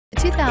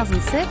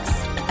2006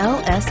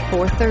 LS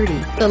 430.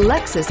 The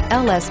Lexus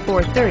LS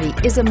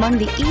 430 is among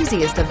the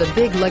easiest of the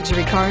big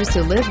luxury cars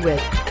to live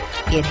with.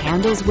 It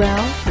handles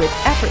well with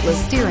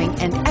effortless steering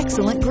and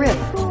excellent grip.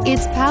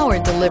 Its power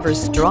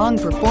delivers strong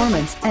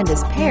performance and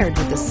is paired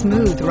with a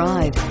smooth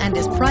ride and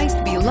is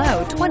priced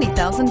below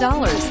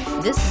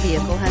 $20,000. This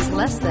vehicle has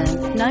less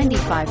than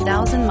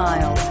 95,000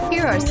 miles.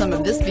 Here are some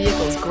of this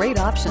vehicle's great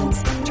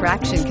options: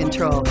 traction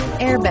control,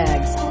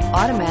 airbags,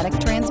 automatic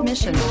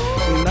transmission,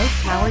 remote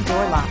power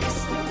door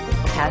locks,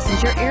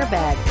 passenger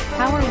airbag,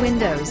 power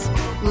windows,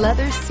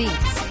 leather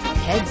seats,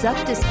 heads-up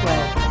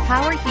display,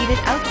 power heated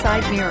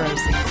outside mirrors.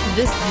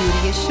 This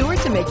beauty is sure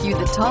to make you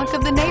the talk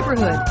of the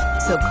neighborhood.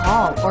 So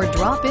call or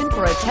drop in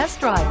for a test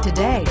drive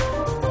today.